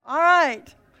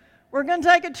right. We're going to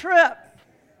take a trip.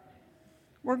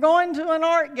 We're going to an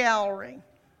art gallery.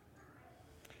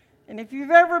 And if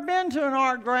you've ever been to an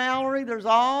art gallery, there's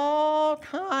all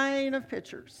kind of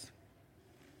pictures.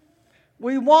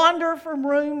 We wander from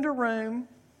room to room,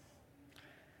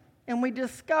 and we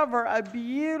discover a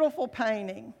beautiful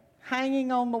painting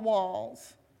hanging on the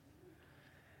walls.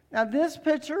 Now, this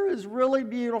picture is really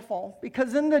beautiful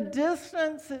because in the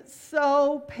distance, it's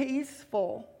so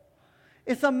peaceful.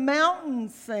 It's a mountain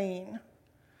scene.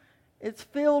 It's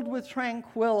filled with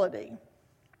tranquility.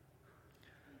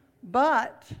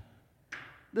 But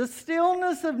the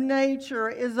stillness of nature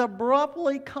is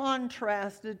abruptly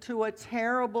contrasted to a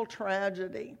terrible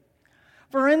tragedy.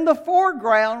 For in the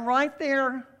foreground, right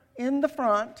there in the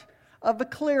front of the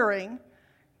clearing,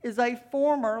 is a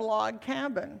former log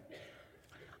cabin.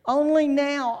 Only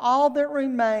now all that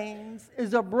remains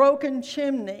is a broken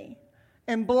chimney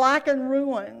and blackened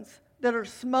ruins that are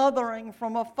smothering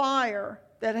from a fire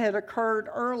that had occurred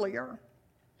earlier.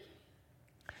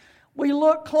 We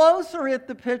look closer at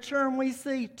the picture and we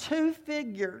see two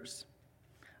figures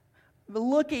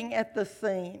looking at the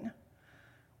scene.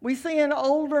 We see an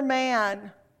older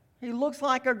man, he looks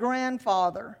like a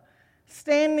grandfather,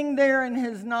 standing there in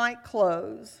his night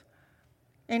clothes.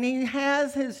 And he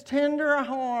has his tender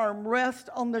arm rest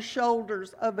on the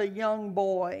shoulders of a young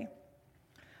boy.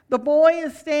 The boy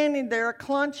is standing there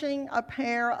clutching a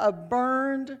pair of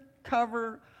burned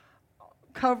cover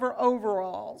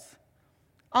overalls.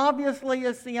 Obviously,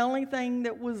 it's the only thing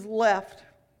that was left,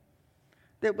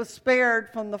 that was spared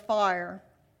from the fire.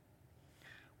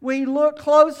 We look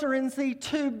closer and see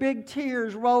two big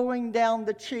tears rolling down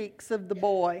the cheeks of the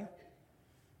boy.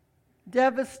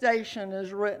 Devastation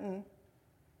is written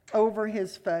over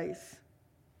his face.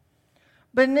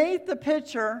 Beneath the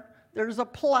picture, there's a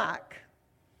plaque.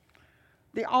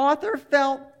 The author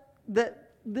felt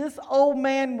that this old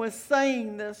man was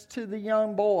saying this to the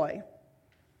young boy.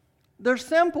 They're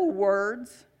simple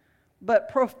words, but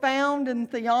profound in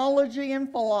theology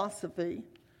and philosophy.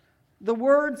 The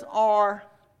words are,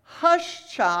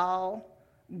 "Hush, child,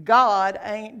 God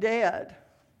ain't dead."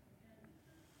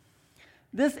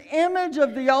 This image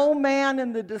of the old man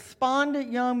and the despondent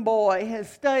young boy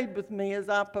has stayed with me as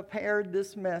I prepared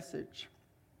this message.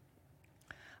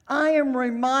 I am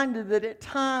reminded that at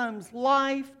times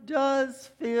life does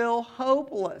feel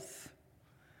hopeless.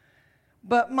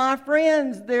 But my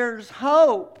friends, there's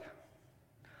hope.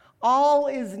 All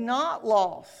is not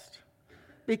lost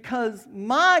because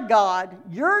my God,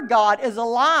 your God, is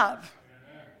alive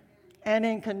and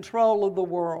in control of the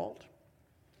world.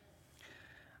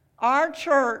 Our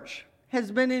church has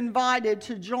been invited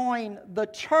to join the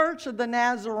Church of the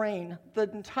Nazarene, the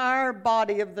entire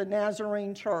body of the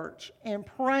Nazarene Church, in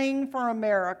praying for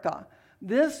America,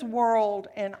 this world,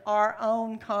 and our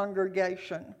own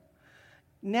congregation.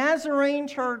 Nazarene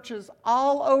churches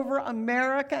all over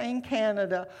America and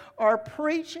Canada are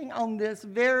preaching on this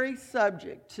very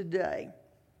subject today.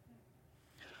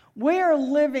 We are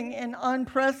living in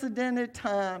unprecedented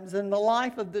times in the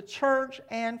life of the church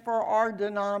and for our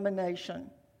denomination.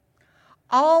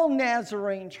 All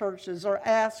Nazarene churches are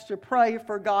asked to pray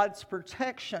for God's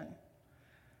protection,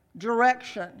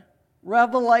 direction,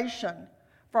 revelation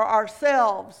for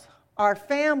ourselves, our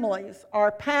families,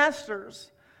 our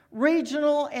pastors,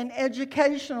 regional and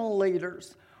educational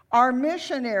leaders, our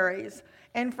missionaries,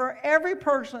 and for every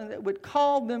person that would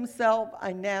call themselves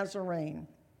a Nazarene.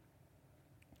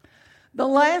 The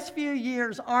last few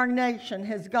years, our nation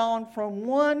has gone from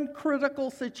one critical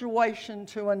situation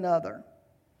to another.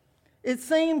 It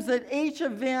seems that each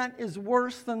event is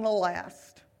worse than the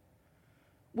last.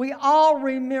 We all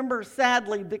remember,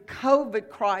 sadly, the COVID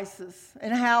crisis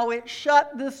and how it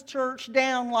shut this church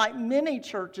down like many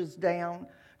churches down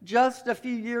just a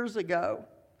few years ago.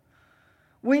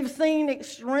 We've seen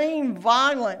extreme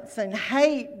violence and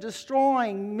hate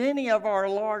destroying many of our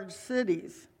large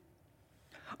cities.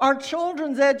 Our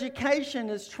children's education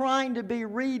is trying to be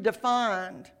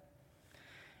redefined.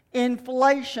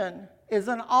 Inflation is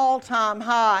an all-time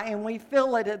high, and we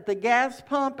feel it at the gas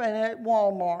pump and at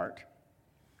Walmart.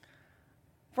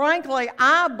 Frankly,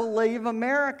 I believe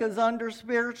America's under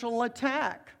spiritual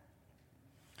attack.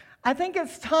 I think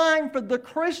it's time for the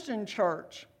Christian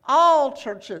church, all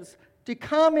churches, to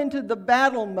come into the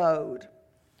battle mode.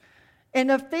 In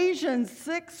Ephesians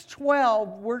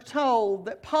 6:12, we're told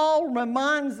that Paul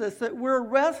reminds us that we're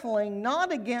wrestling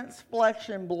not against flesh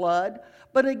and blood,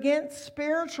 but against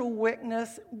spiritual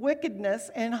wickedness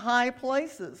in high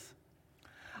places.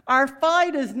 Our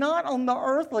fight is not on the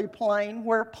earthly plane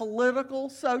where political,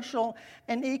 social,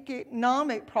 and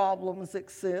economic problems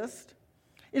exist.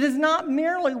 It is not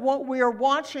merely what we are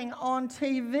watching on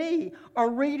TV or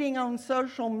reading on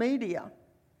social media.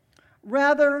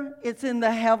 Rather, it's in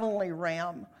the heavenly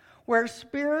realm, where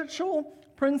spiritual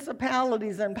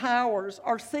principalities and powers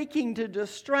are seeking to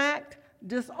distract,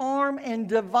 disarm, and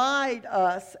divide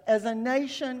us as a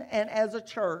nation and as a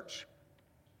church.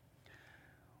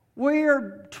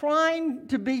 We're trying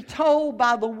to be told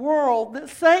by the world that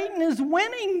Satan is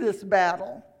winning this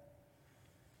battle.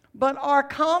 But our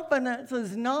confidence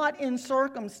is not in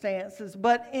circumstances,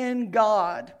 but in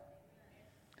God.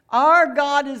 Our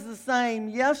God is the same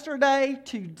yesterday,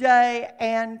 today,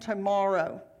 and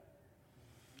tomorrow.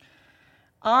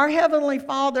 Our Heavenly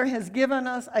Father has given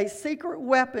us a secret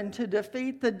weapon to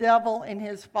defeat the devil and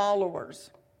his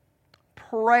followers.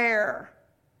 Prayer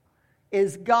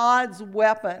is God's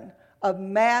weapon of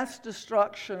mass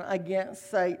destruction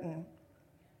against Satan.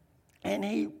 And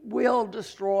he will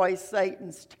destroy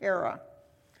Satan's terror.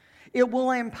 It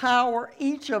will empower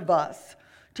each of us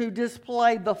to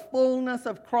display the fullness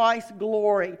of Christ's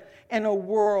glory in a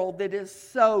world that is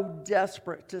so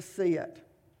desperate to see it.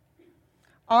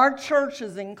 Our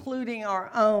churches, including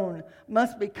our own,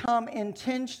 must become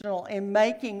intentional in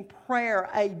making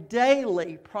prayer a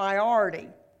daily priority.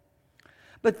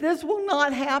 But this will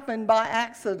not happen by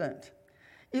accident.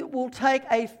 It will take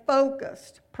a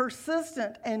focused,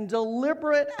 persistent, and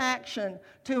deliberate action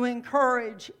to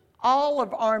encourage all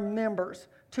of our members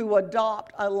to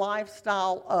adopt a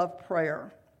lifestyle of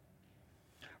prayer.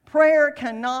 Prayer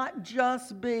cannot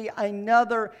just be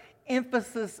another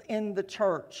emphasis in the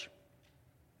church.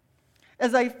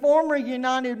 As a former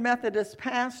United Methodist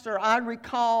pastor, I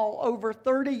recall over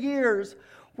 30 years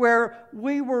where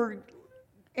we were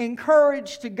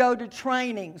encouraged to go to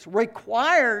trainings,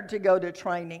 required to go to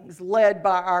trainings led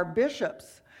by our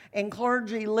bishops and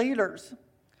clergy leaders.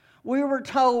 We were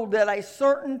told that a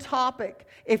certain topic,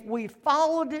 if we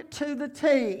followed it to the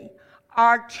T,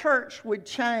 our church would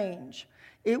change.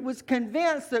 It was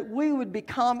convinced that we would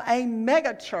become a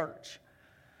mega church.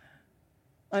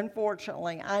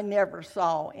 Unfortunately, I never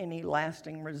saw any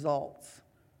lasting results.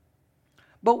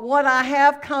 But what I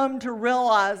have come to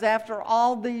realize after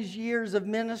all these years of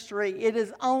ministry, it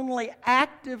is only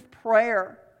active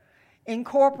prayer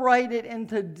incorporated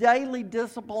into daily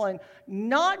discipline,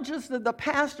 not just of the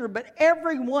pastor, but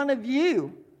every one of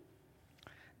you,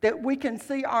 that we can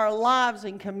see our lives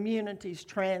and communities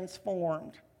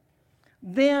transformed.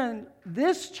 Then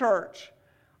this church,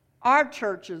 our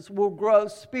churches, will grow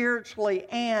spiritually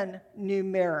and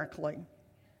numerically.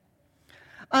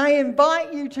 I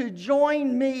invite you to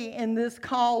join me in this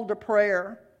call to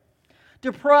prayer,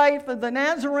 to pray for the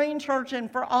Nazarene Church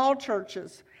and for all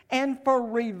churches, and for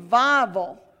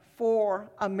revival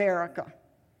for America.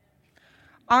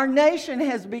 Our nation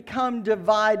has become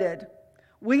divided.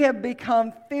 We have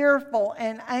become fearful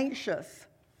and anxious.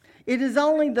 It is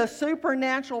only the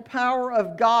supernatural power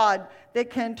of God that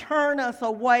can turn us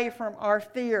away from our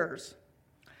fears.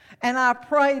 And I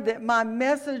pray that my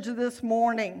message this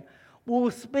morning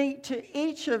will speak to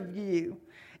each of you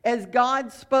as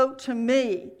God spoke to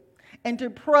me, and to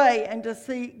pray and to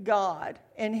seek God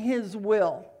and His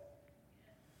will.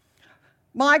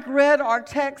 Mike read our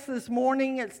text this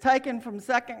morning. It's taken from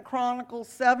 2 Chronicles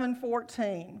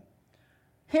 7:14.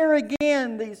 Hear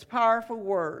again these powerful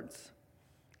words.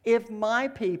 If my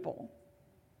people,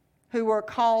 who are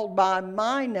called by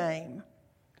my name,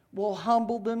 will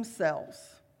humble themselves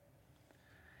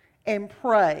and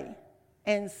pray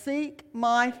and seek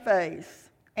my face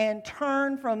and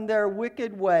turn from their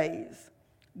wicked ways,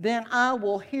 then I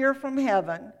will hear from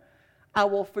heaven, I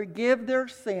will forgive their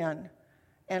sin,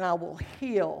 and I will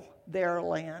heal their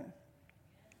land.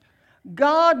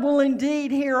 God will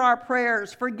indeed hear our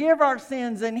prayers, forgive our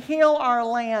sins, and heal our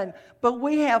land, but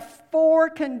we have 4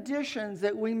 conditions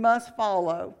that we must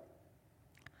follow.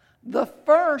 The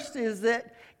first is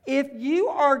that if you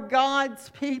are God's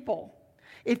people,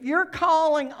 if you're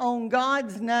calling on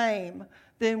God's name,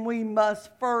 then we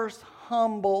must first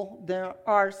humble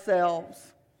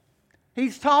ourselves.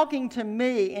 He's talking to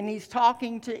me, and He's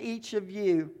talking to each of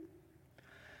you.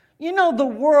 You know, the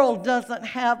world doesn't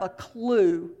have a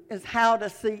clue as how to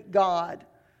seek God,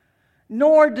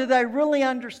 nor do they really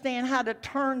understand how to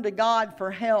turn to God for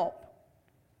help.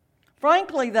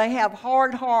 Frankly, they have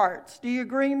hard hearts. Do you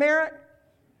agree, Merritt?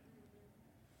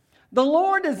 The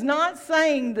Lord is not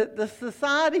saying that the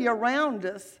society around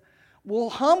us will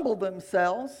humble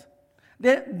themselves,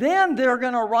 that then they're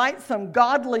going to write some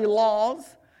godly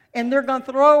laws, and they're going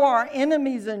to throw our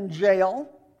enemies in jail,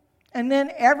 and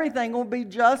then everything will be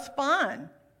just fine.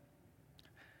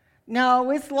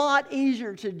 No, it's a lot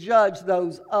easier to judge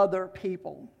those other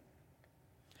people.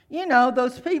 You know,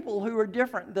 those people who are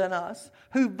different than us,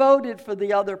 who voted for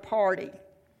the other party.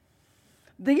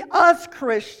 The us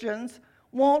Christians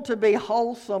want to be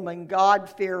wholesome and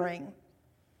God-fearing.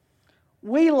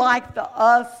 We like the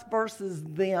us versus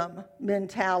them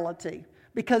mentality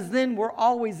because then we're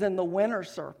always in the winner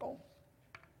circle.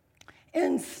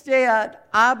 Instead,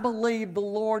 I believe the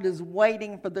Lord is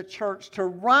waiting for the church to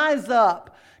rise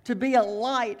up, to be a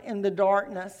light in the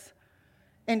darkness,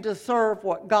 and to serve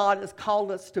what God has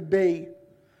called us to be.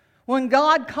 When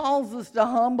God calls us to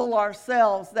humble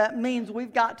ourselves, that means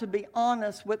we've got to be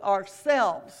honest with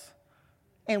ourselves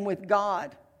and with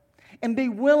God, and be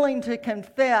willing to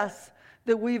confess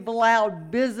that we've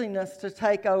allowed busyness to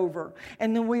take over,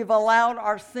 and then we've allowed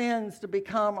our sins to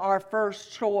become our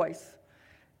first choice,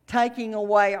 taking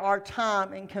away our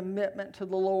time and commitment to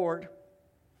the Lord.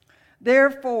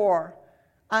 Therefore,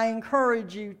 I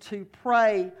encourage you to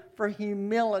pray for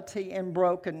humility and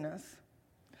brokenness.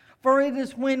 For it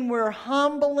is when we're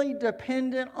humbly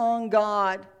dependent on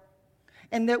God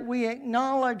and that we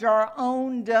acknowledge our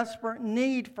own desperate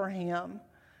need for Him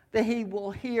that He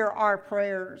will hear our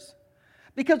prayers.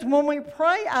 Because when we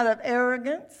pray out of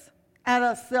arrogance, out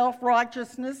of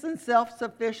self-righteousness and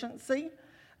self-sufficiency,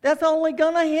 that's only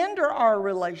going to hinder our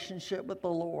relationship with the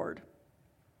Lord.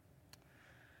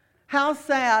 How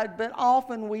sad, but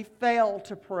often we fail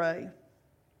to pray.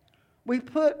 We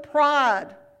put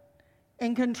pride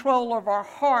in control of our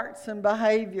hearts and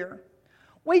behavior.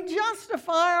 We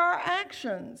justify our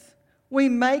actions. We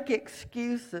make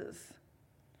excuses.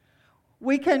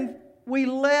 We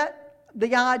let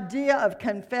the idea of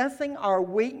confessing our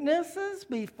weaknesses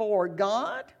before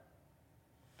God.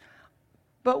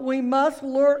 But we must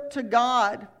look to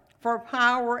God for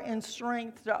power and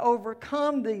strength to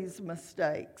overcome these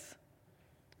mistakes.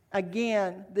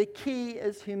 Again, the key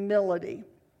is humility.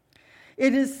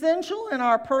 It is essential in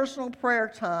our personal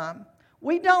prayer time.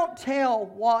 We don't tell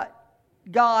what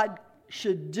God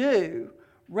should do.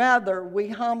 Rather, we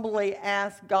humbly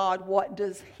ask God, what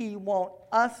does He want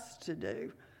us to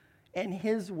do in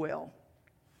His will?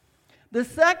 The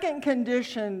second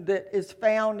condition that is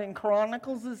found in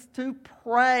Chronicles is to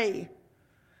pray.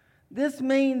 This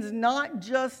means not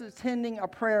just attending a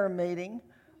prayer meeting,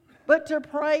 but to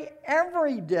pray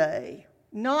every day,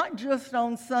 not just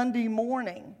on Sunday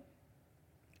morning.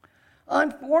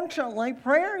 Unfortunately,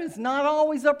 prayer is not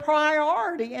always a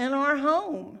priority in our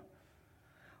home.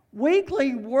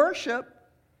 Weekly worship,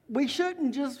 we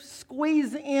shouldn't just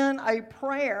squeeze in a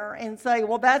prayer and say,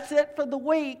 well, that's it for the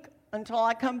week until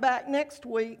I come back next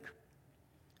week.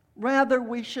 Rather,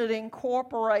 we should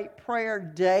incorporate prayer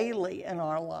daily in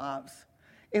our lives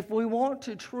if we want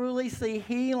to truly see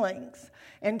healings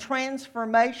and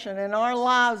transformation in our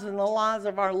lives and the lives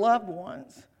of our loved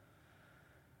ones.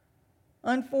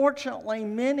 Unfortunately,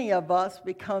 many of us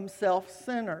become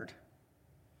self-centered.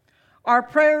 Our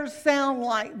prayers sound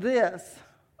like this: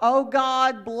 oh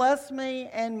God, bless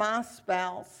me and my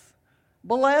spouse.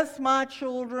 Bless my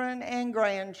children and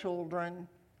grandchildren.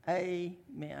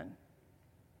 Amen.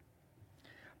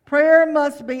 Prayer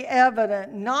must be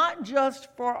evident not just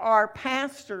for our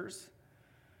pastors,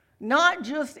 not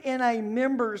just in a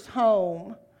member's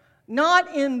home,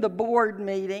 not in the board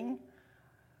meeting,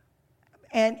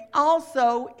 and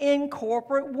also in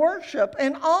corporate worship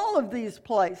in all of these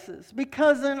places.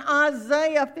 Because in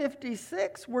Isaiah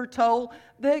 56, we're told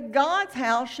that God's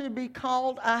house should be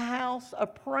called a house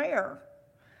of prayer.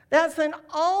 That's in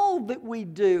all that we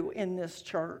do in this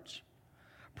church.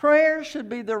 Prayer should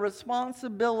be the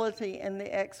responsibility and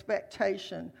the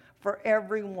expectation for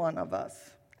every one of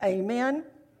us. Amen?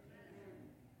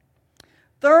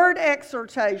 Third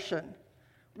exhortation,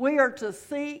 we are to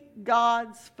seek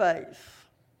God's face.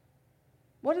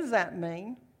 What does that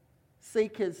mean?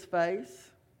 Seek His face.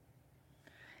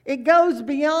 It goes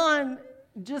beyond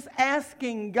just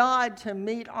asking God to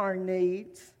meet our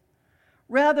needs.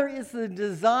 Rather, it's the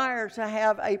desire to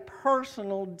have a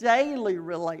personal, daily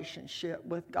relationship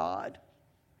with God.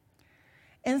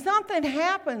 And something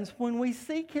happens when we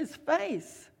seek His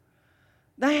face.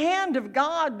 The hand of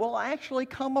God will actually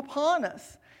come upon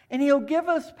us, and He'll give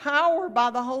us power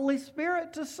by the Holy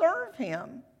Spirit to serve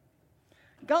Him.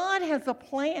 God has a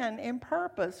plan and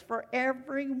purpose for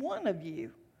every one of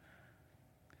you.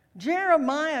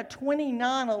 Jeremiah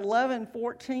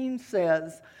 29:11-14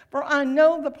 says, "For I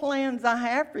know the plans I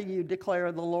have for you,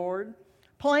 declare the Lord.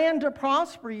 Plan to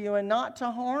prosper you and not to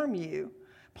harm you.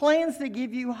 Plans to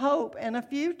give you hope and a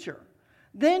future.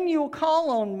 Then you'll call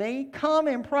on me, come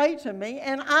and pray to me,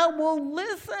 and I will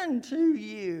listen to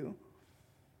you.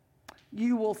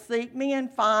 You will seek me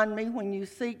and find me when you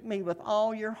seek me with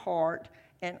all your heart,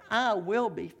 and I will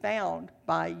be found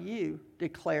by you,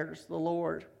 declares the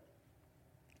Lord.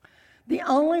 The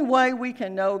only way we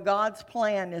can know God's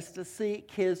plan is to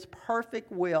seek His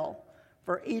perfect will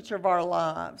for each of our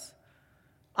lives.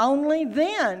 Only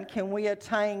then can we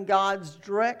attain God's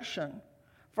direction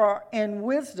and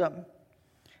wisdom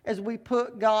as we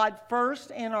put God first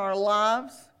in our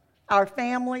lives, our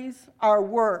families, our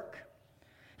work.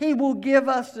 He will give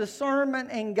us discernment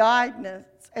and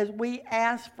guidance as we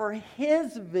ask for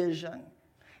His vision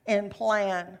and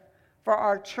plan for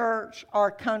our church,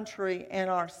 our country, and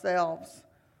ourselves.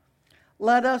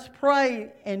 Let us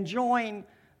pray and join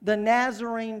the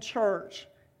Nazarene Church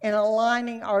in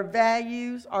aligning our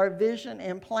values, our vision,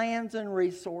 and plans and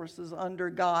resources under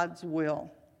God's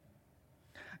will.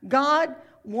 God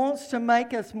wants to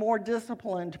make us more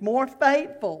disciplined, more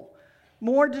faithful,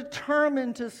 more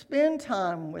determined to spend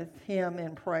time with Him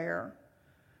in prayer.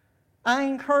 I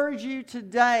encourage you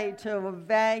today to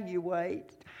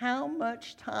evaluate how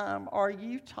much time are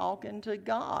you talking to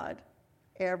God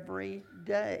every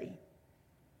day.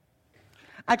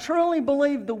 I truly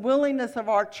believe the willingness of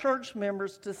our church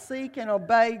members to seek and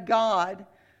obey God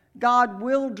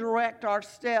will direct our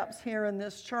steps here in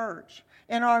this church,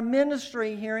 in our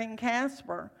ministry here in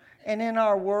Casper, and in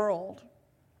our world.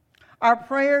 Our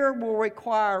prayer will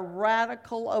require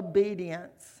radical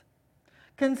obedience.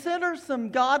 Consider some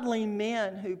godly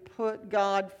men who put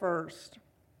God first.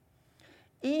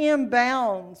 E.M.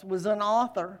 Bounds was an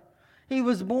author. He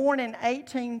was born in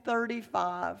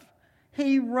 1835.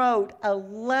 He wrote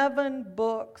 11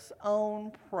 books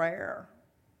on prayer.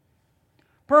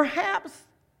 Perhaps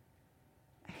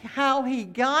how he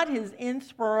got his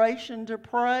inspiration to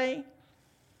pray,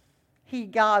 he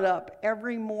got up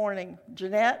every morning.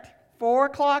 Jeanette, 4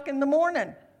 o'clock in the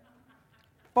morning.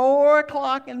 4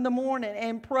 o'clock in the morning,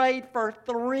 and prayed for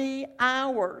 3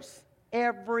 hours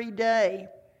every day.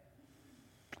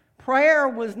 Prayer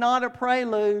was not a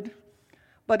prelude,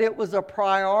 but it was a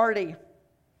priority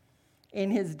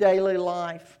in his daily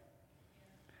life.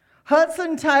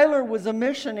 Hudson Taylor was a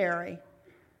missionary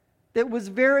that was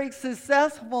very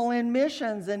successful in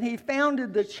missions, and he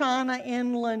founded the China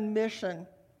Inland Mission.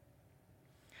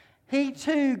 He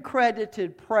too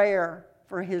credited prayer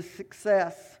for his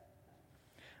success.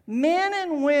 Men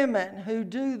and women who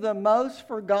do the most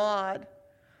for God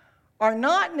are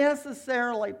not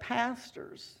necessarily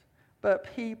pastors,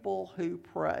 but people who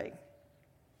pray.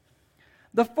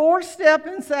 The fourth step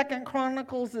in 2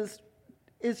 Chronicles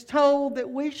is told that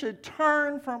we should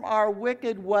turn from our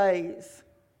wicked ways.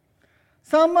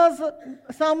 Some of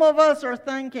us are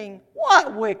thinking,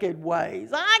 what wicked ways?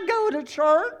 I go to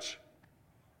church.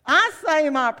 I say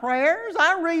my prayers.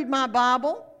 I read my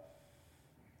Bible.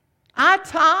 I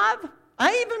tithe.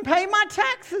 I even pay my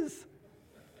taxes.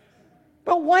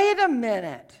 But wait a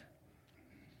minute.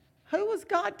 Who was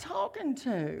God talking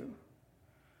to?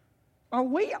 Are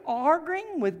we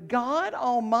arguing with God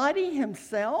Almighty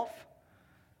Himself?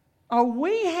 Are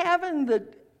we having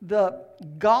the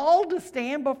gall to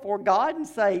stand before God and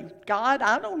say, God,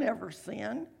 I don't ever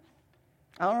sin.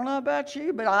 I don't know about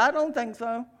you, but I don't think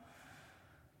so.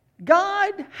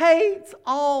 God hates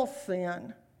all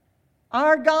sin.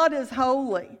 Our God is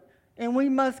holy, and we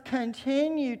must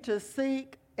continue to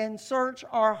seek and search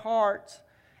our hearts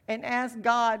and ask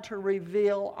God to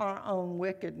reveal our own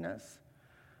wickedness.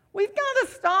 We've got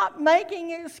to stop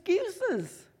making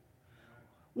excuses.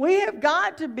 We have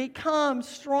got to become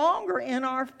stronger in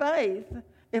our faith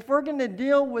if we're going to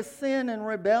deal with sin and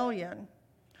rebellion.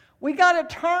 We got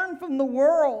to turn from the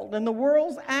world and the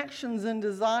world's actions and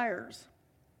desires.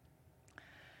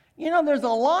 You know, there's a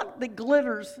lot that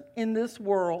glitters in this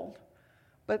world,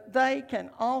 but they can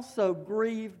also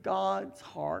grieve God's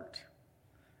heart.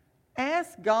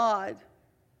 Ask God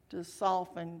to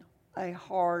soften a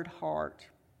hard heart.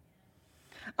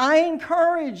 I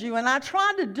encourage you, and I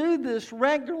try to do this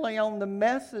regularly on the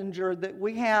messenger that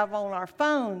we have on our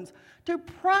phones, to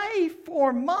pray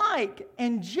for Mike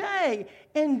and Jay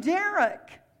and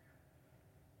Derek.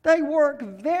 They work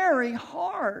very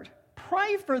hard.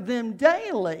 Pray for them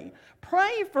daily.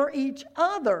 Pray for each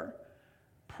other.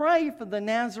 Pray for the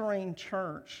Nazarene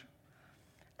Church.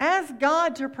 Ask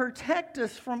God to protect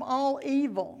us from all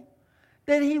evil,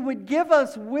 that He would give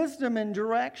us wisdom and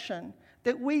direction,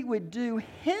 that we would do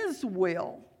His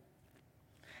will,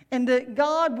 and that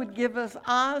God would give us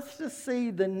eyes to see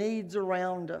the needs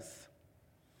around us.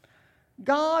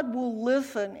 God will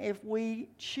listen if we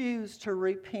choose to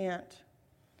repent.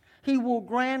 He will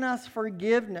grant us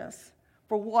forgiveness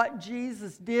for what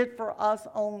Jesus did for us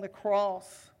on the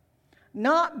cross,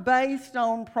 not based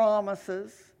on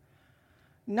promises,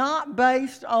 not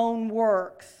based on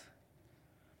works,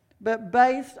 but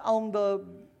based on the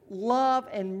love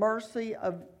and mercy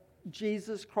of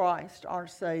Jesus Christ, our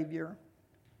Savior.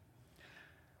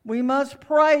 We must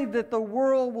pray that the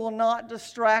world will not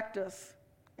distract us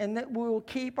and that we will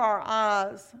keep our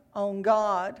eyes on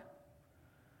God.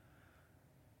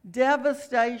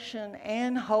 Devastation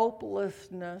and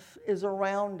hopelessness is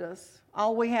around us.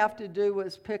 All we have to do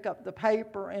is pick up the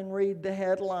paper and read the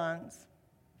headlines.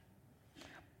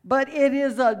 But it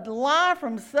is a lie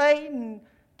from Satan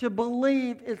to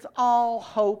believe it's all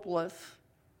hopeless.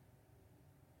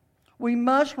 We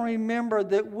must remember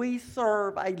that we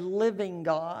serve a living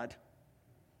God.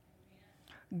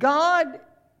 God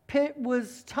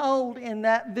was told in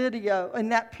that video, in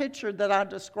that picture that I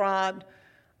described,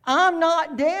 I'm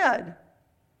not dead.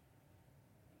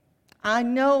 I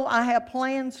know I have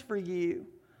plans for you.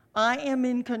 I am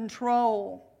in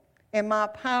control, and my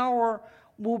power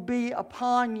will be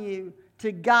upon you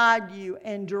to guide you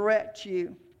and direct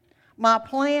you. My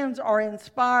plans are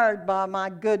inspired by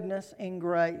my goodness and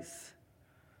grace.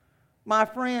 My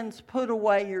friends, put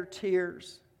away your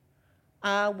tears.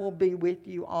 I will be with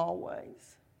you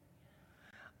always.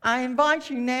 I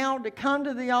invite you now to come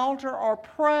to the altar or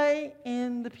pray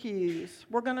in the pews.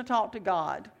 We're going to talk to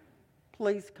God.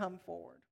 Please come forward.